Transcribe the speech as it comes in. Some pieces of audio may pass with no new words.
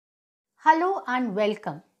Hello and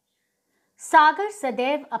welcome. सागर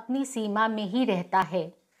सदैव अपनी सीमा में ही रहता है,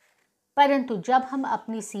 परंतु जब हम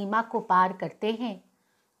अपनी सीमा को पार करते हैं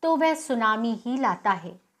तो वह सुनामी ही लाता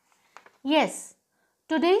है। Yes,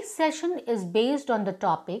 today's session is based on the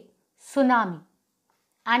topic tsunami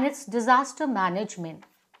and its disaster management.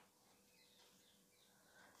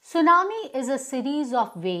 Tsunami is a series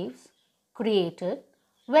of waves created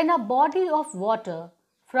when a body of water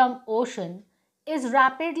from ocean is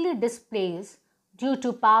rapidly displaced due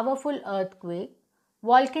to powerful earthquake,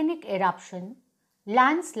 volcanic eruption,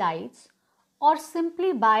 landslides, or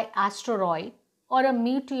simply by asteroid or a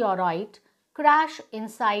meteorite crash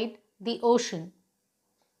inside the ocean.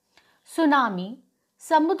 Tsunami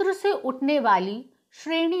समुद्र से उठने वाली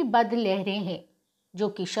श्रेणीबद्ध लहरें हैं जो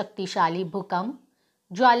कि शक्तिशाली भूकंप,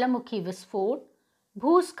 ज्वालामुखी विस्फोट,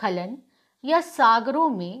 भूस्खलन या सागरों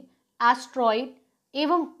में एस्ट्रॉइड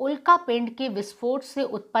एवं उल्कापिंड के विस्फोट से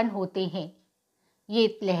उत्पन्न होते हैं।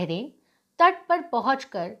 ये लहरें तट पर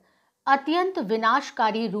पहुंचकर अत्यंत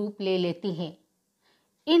विनाशकारी रूप ले लेती हैं।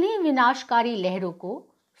 इन्हीं विनाशकारी लहरों को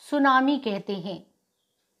सुनामी कहते हैं।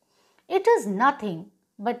 It is nothing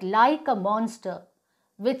but like a monster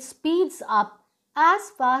which speeds up as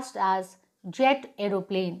fast as jet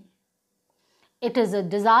aeroplane. It is a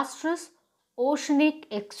disastrous oceanic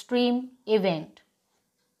extreme event.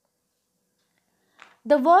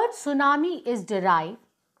 The word tsunami is derived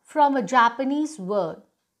from a Japanese word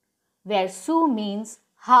where su means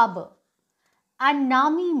harbor and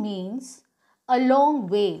nami means a long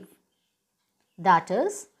wave. That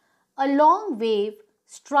is, a long wave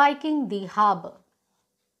striking the harbor.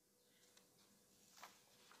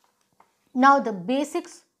 Now the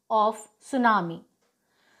basics of tsunami.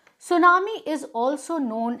 Tsunami is also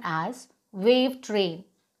known as wave train,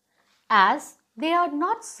 as they are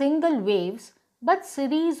not single waves but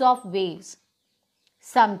series of waves.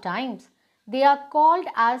 Sometimes they are called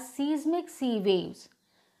as seismic sea waves,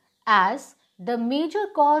 as the major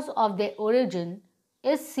cause of their origin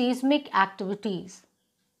is seismic activities.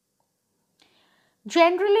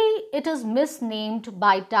 Generally, it is misnamed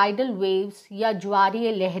by tidal waves या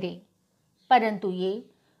ज्वारीय लहरें, परंतु ये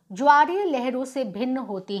ज्वारीय लहरों से भिन्न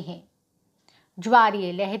होती हैं।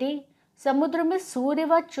 ज्वारीय लहरें समुद्र में सूर्य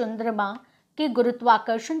व चंद्रमा के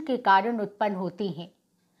गुरुत्वाकर्षण के कारण उत्पन्न होती हैं,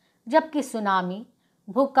 जबकि सुनामी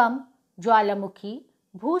भूकंप, ज्वालामुखी,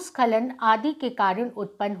 भूस्खलन आदि के कारण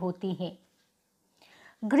उत्पन्न होती हैं।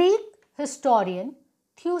 ग्रीक हिस्टोरियन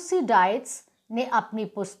थ्यूसिडाइड्स ने अपनी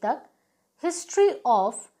पुस्तक हिस्ट्री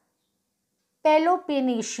ऑफ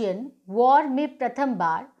पेलोपोनेशियन वॉर में प्रथम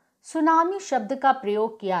बार सुनामी शब्द का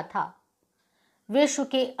प्रयोग किया था। विश्व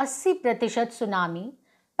के 80% सुनामी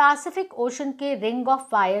पैसिफिक ओशन के रिंग ऑफ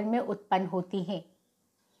फायर में उत्पन्न होती हैं।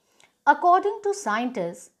 According to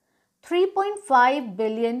scientists, 3.5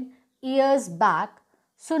 billion years back,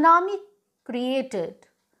 tsunami created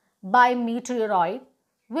by meteorite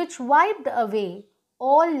which wiped away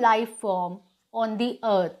all life form on the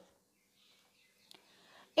earth.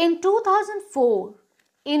 In 2004,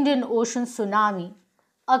 Indian Ocean tsunami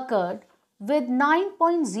occurred with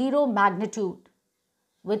 9.0 magnitude,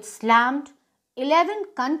 which slammed 11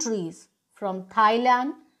 countries from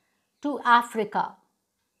Thailand to Africa,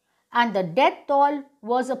 and the death toll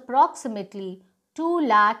was approximately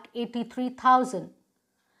 283,000,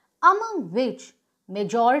 among which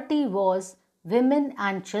majority was women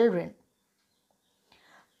and children.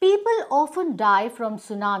 People often die from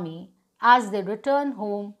tsunami as they return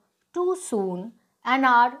home too soon and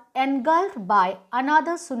are engulfed by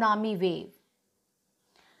another tsunami wave.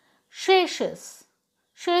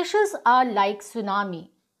 Sheshes are like tsunami,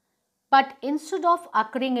 but instead of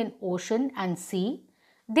occurring in ocean and sea,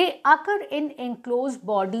 they occur in enclosed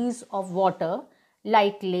bodies of water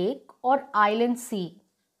like lake or island sea.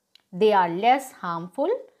 They are less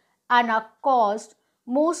harmful and are caused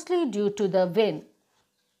mostly due to the wind.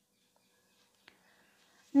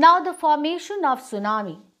 Now the formation of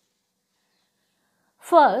tsunami.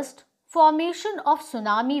 First, formation of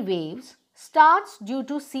tsunami waves starts due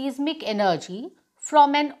to seismic energy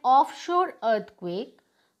from an offshore earthquake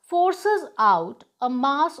forces out a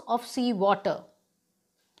mass of sea water.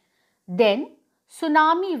 Then,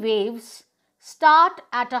 tsunami waves start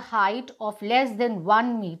at a height of less than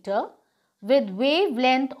 1 meter with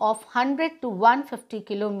wavelength of 100 to 150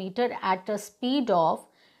 km at a speed of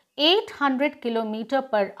 800 km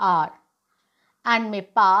per hour and may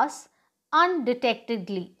pass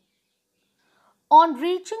undetectedly. On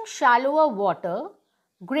reaching shallower water,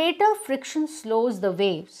 greater friction slows the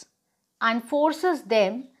waves and forces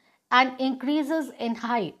them and increases in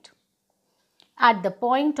height. At the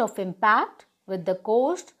point of impact with the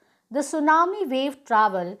coast, the tsunami wave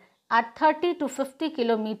travel at 30 to 50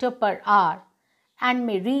 km per hour and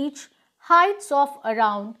may reach heights of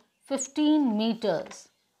around 15 meters.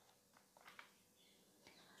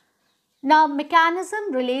 Now,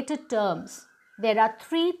 mechanism related terms. There are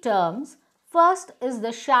three terms. First is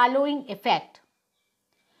the shallowing effect.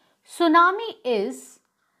 Tsunami is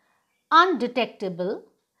undetectable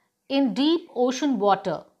in deep ocean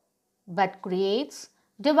water but creates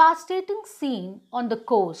devastating scene on the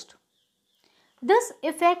coast. This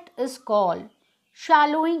effect is called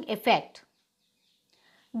shallowing effect.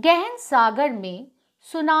 गहन सागर में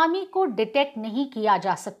tsunami को detect नहीं किया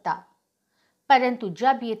जा सकता, परंतु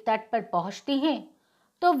जब ये तट पर पहुंचती हैं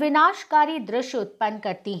तो विनाशकारी दृश्य उत्पन्न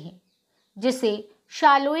करती हैं, जिसे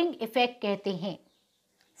शैलोइंग इफेक्ट कहते हैं.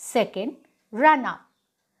 Second, run up.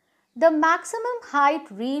 The maximum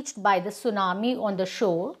height reached by the tsunami on the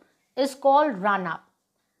shore is called run up.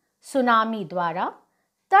 Tsunami द्वारा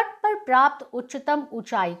तट पर प्राप्त उच्चतम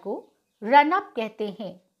ऊंचाई को रन अप कहते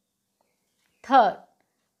हैं. Third,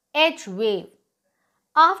 as wave.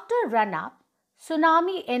 After run up,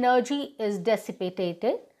 tsunami energy is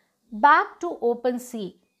dissipated back to open sea,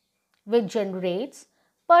 which generates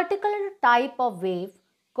particular type of wave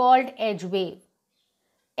called edge wave.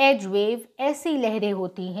 Edge wave ऐसी लहरें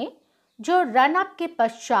होती हैं जो रन अप के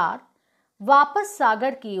पश्चात वापस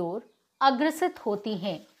सागर की ओर अग्रसित होती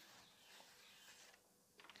हैं.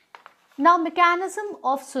 Now, mechanism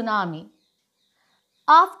of tsunami.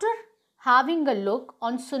 After having a look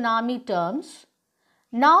on tsunami terms,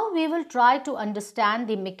 now we will try to understand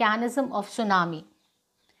the mechanism of tsunami.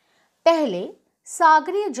 पहले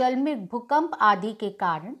सागरीय जल में भूकंप आदि के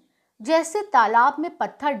कारण जैसे तालाब में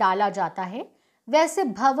पत्थर डाला जाता है, वैसे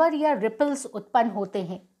भंवर या रिपल्स उत्पन्न होते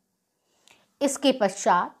हैं. इसके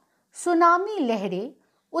पश्चात सुनामी लहरें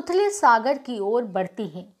उथले सागर की ओर बढ़ती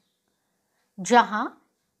हैं, जहां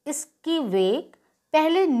इसकी वेग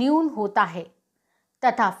पहले न्यून होता है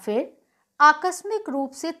तथा फिर आकस्मिक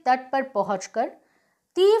रूप से तट पर पहुंचकर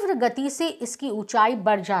तीव्र गति से इसकी ऊंचाई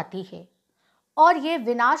बढ़ जाती है और ये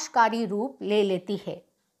विनाशकारी रूप ले लेती है.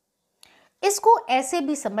 इसको ऐसे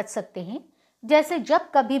भी समझ सकते हैं जैसे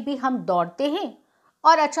जब कभी भी हम दौड़ते हैं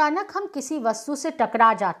और अचानक हम किसी वस्तु से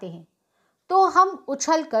टकरा जाते हैं तो हम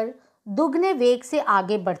उछलकर दुगने वेग से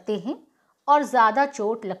आगे बढ़ते हैं और ज़्यादा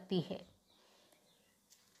चोट लगती है.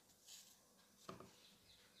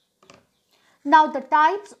 Now, the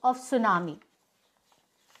types of tsunami.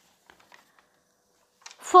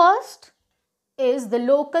 First is the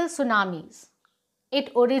local tsunamis.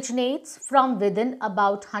 It originates from within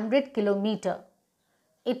about 100 km.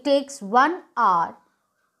 It takes 1 hour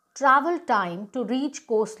travel time to reach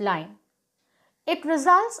coastline. It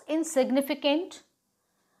results in significant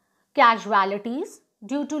casualties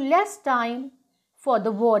due to less time for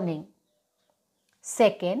the warning.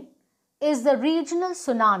 Second is the regional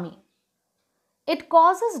tsunami. It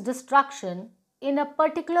causes destruction in a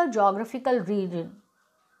particular geographical region.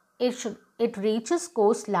 It reaches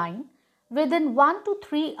coastline within 1 to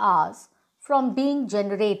 3 hours from being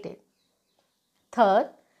generated. Third,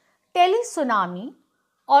 tele-tsunami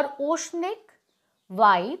or oceanic,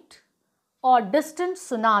 wide or distant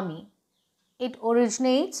tsunami. It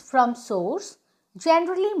originates from source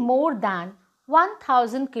generally more than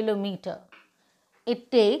 1000 km.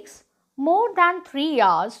 It takes more than 3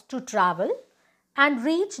 hours to travel and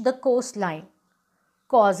reach the coastline.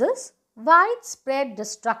 Causes widespread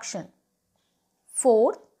destruction.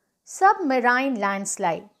 Fourth, submarine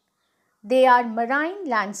landslide. They are marine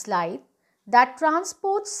landslide that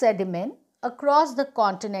transport sediment across the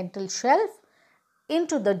continental shelf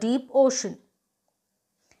into the deep ocean.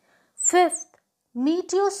 Fifth,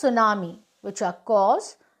 meteor tsunami, which are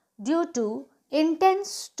caused due to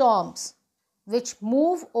intense storms which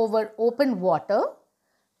move over open water,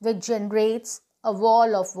 which generates a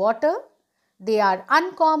wall of water. They are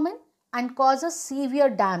uncommon and causes severe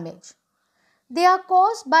damage. They are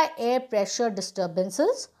caused by air pressure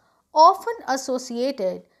disturbances, often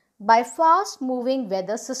associated by fast moving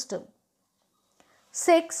weather system.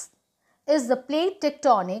 Sixth is the plate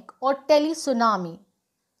tectonic or tele-tsunami.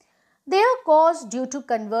 They are caused due to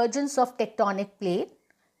convergence of tectonic plate,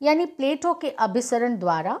 यानी प्लेटों के अभिसरण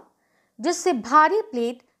द्वारा, जिससे भारी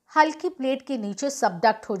plate हल्की plate के नीचे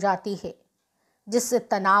सबडक्ट हो जाती है, जिससे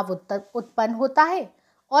तनाव उत्पन्न होता है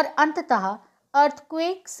और अंततः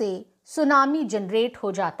अर्थक्वेक से सुनामी जनरेट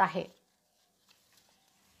हो जाता है.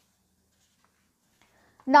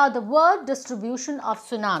 Now, the world distribution of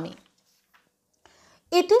tsunami.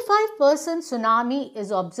 85% tsunami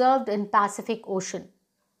is observed in Pacific Ocean,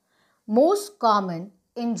 most common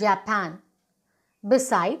in Japan,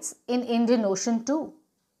 besides in Indian Ocean too.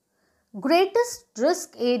 Greatest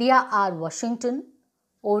risk area are Washington,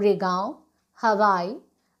 Oregon, Hawaii,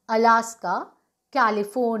 Alaska,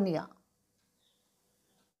 California.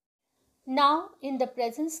 Now in the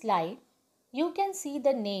present slide, you can see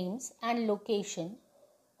the names and location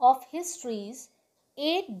of history's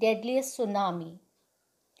 8 deadliest tsunami.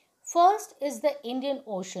 First is the Indian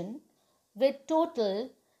Ocean with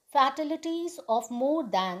total fatalities of more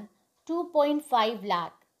than 2.5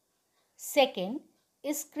 lakh. Second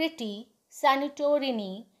is Crete,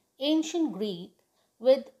 Santorini, ancient Greek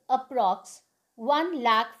with approx 1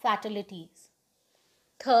 lakh fatalities.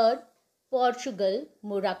 Third, Portugal,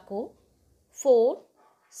 Morocco. Fourth,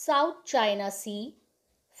 South China Sea.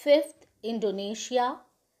 Fifth, Indonesia.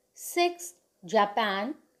 Sixth,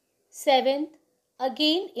 Japan. Seventh,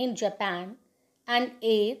 again in Japan. And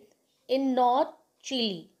eighth, in North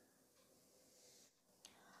Chile.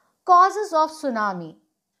 Causes of tsunami.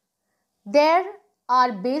 There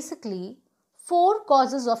are basically 4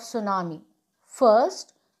 causes of tsunami.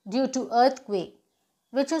 First, due to earthquake,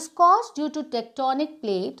 which is caused due to tectonic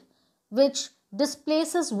plate which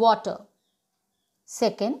displaces water.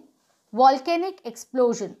 Second, volcanic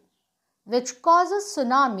explosion, which causes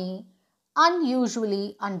tsunami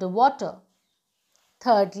unusually underwater.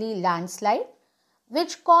 Thirdly, landslide,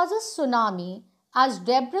 which causes tsunami as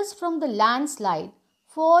debris from the landslide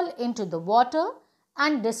fall into the water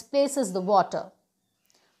and displaces the water.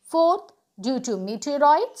 Fourth, due to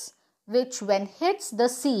meteoroids, which when hits the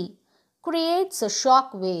sea creates a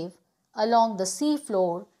shock wave along the sea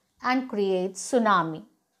floor and creates tsunami.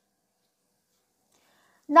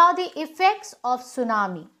 Now the effects of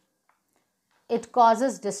tsunami. It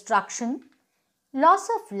causes destruction, loss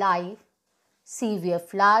of life, severe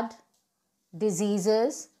flood,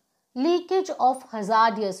 diseases, leakage of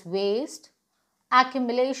hazardous waste,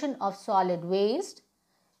 accumulation of solid waste,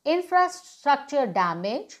 infrastructure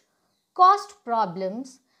damage, cost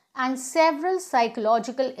problems, and several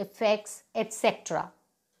psychological effects, etc.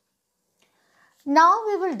 Now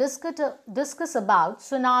we will discuss about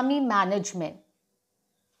tsunami management.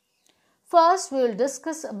 First, we will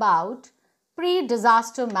discuss about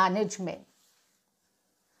pre-disaster management.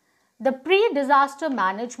 The pre-disaster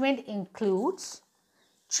management includes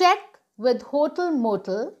check with hotel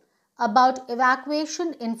motel about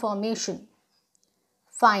evacuation information.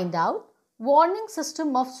 Find out warning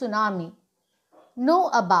system of tsunami. Know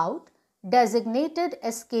about designated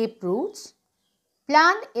escape routes.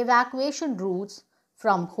 Plan evacuation routes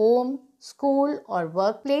from home, school or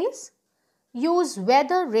workplace. Use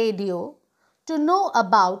weather radio to know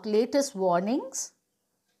about latest warnings.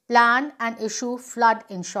 Plan and issue flood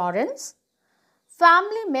insurance.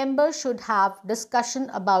 Family members should have discussion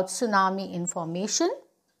about tsunami information.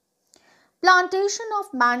 Plantation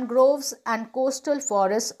of mangroves and coastal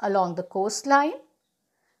forests along the coastline.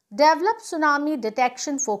 Develop tsunami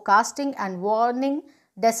detection, forecasting and warning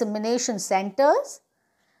dissemination centers.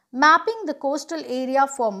 Mapping the coastal area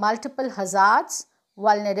for multiple hazards,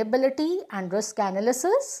 vulnerability and risk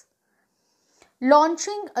analysis.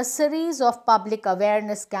 Launching a series of public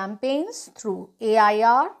awareness campaigns through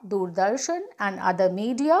AIR, Doordarshan and other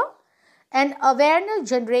media, and awareness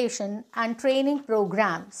generation and training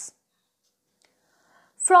programs.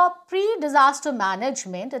 For pre-disaster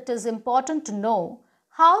management, it is important to know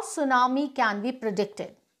how tsunami can be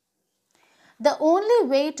predicted. The only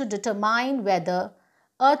way to determine whether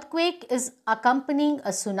earthquake is accompanying a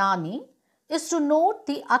tsunami is to note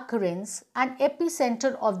the occurrence and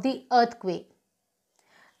epicenter of the earthquake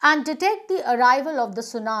and detect the arrival of the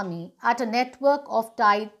tsunami at a network of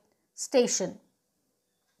tide station.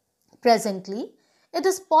 Presently, it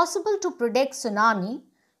is possible to predict tsunami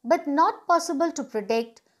but not possible to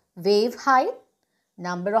predict wave height,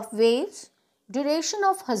 number of waves, duration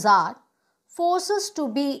of hazard, forces to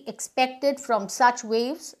be expected from such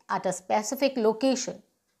waves at a specific location.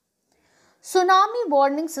 Tsunami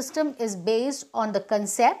warning system is based on the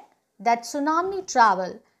concept that tsunami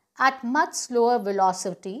travel at much slower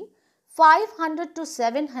velocity, 500 to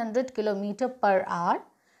 700 km per hour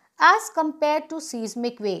as compared to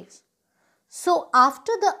seismic waves. So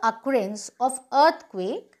after the occurrence of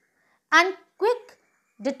earthquake and quick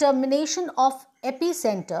determination of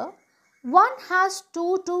epicenter, one has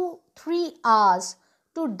 2 to 3 hours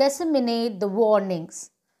to disseminate the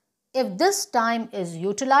warnings. If this time is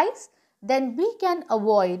utilized, then we can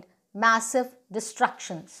avoid massive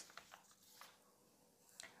destructions.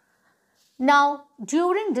 Now,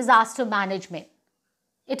 during disaster management,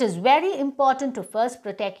 it is very important to first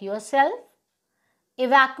protect yourself,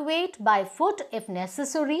 evacuate by foot if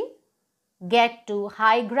necessary, get to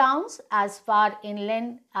high grounds as far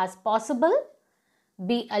inland as possible,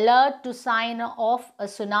 be alert to sign off a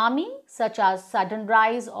tsunami such as sudden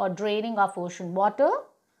rise or draining of ocean water,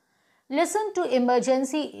 listen to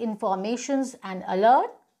emergency informations and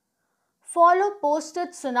alert, follow posted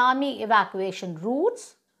tsunami evacuation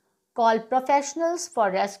routes, call professionals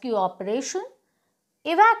for rescue operation,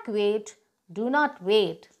 evacuate, do not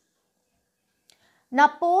wait. Now,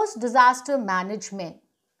 post-disaster management.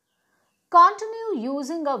 Continue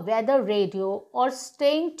using a weather radio or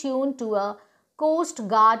staying tuned to a Coast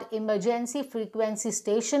Guard emergency frequency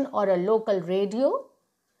station or a local radio.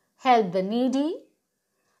 Help the needy.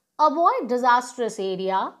 Avoid disastrous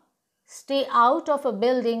area. Stay out of a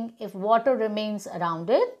building if water remains around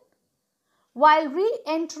it. While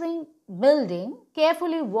re-entering building,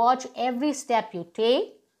 carefully watch every step you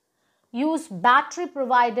take. Use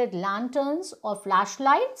battery-provided lanterns or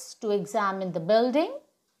flashlights to examine the building.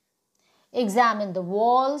 Examine the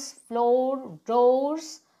walls, floor,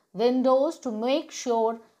 doors, windows to make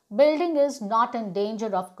sure building is not in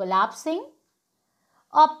danger of collapsing.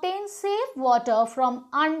 Obtain safe water from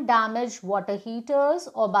undamaged water heaters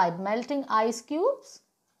or by melting ice cubes.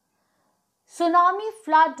 Tsunami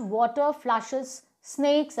flood water flushes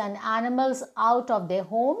snakes and animals out of their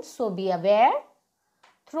homes, so be aware.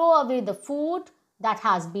 Throw away the food that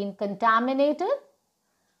has been contaminated.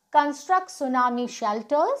 Construct tsunami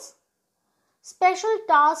shelters. Special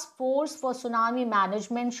task force for tsunami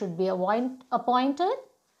management should be appointed.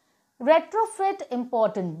 Retrofit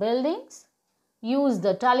important buildings. Use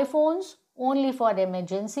the telephones only for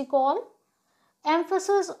emergency call.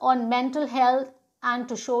 Emphasis on mental health and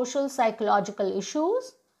to social psychological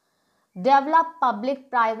issues. Develop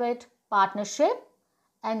public-private partnership.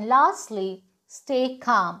 And lastly, stay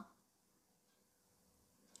calm.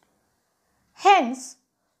 Hence,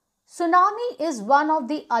 tsunami is one of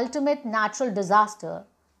the ultimate natural disaster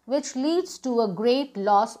which leads to a great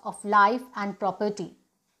loss of life and property.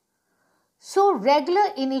 So,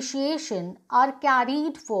 regular initiation are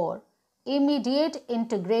carried for immediate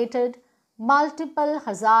integrated multiple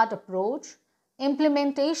hazard approach,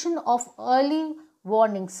 implementation of early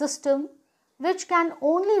warning system which can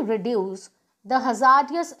only reduce the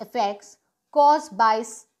hazardous effects caused by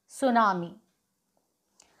tsunami.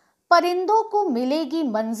 परिंदों को मिलेगी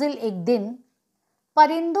मंजिल एक दिन,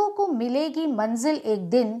 परिंदों को मिलेगी मंजिल एक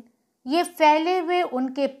दिन, ये फैले हुए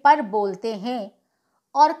उनके पर बोलते हैं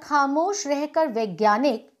और खामोश रहकर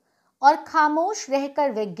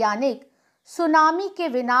वैज्ञानिक सुनामी के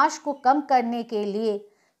विनाश को कम करने के लिए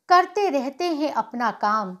करते रहते हैं अपना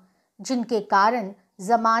काम, जिनके कारण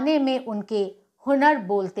ज़माने में उनके हुनर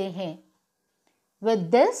बोलते हैं.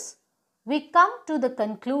 With this, we come to the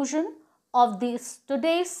conclusion of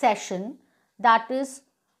today's session, that is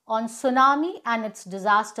on tsunami and its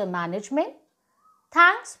disaster management.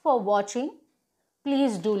 Thanks for watching.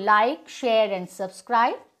 Please do like, share and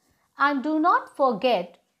subscribe, and do not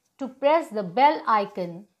forget to press the bell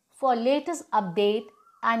icon for latest update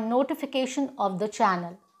and notification of the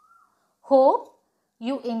channel. Hope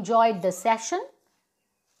you enjoyed the session.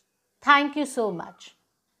 Thank you so much.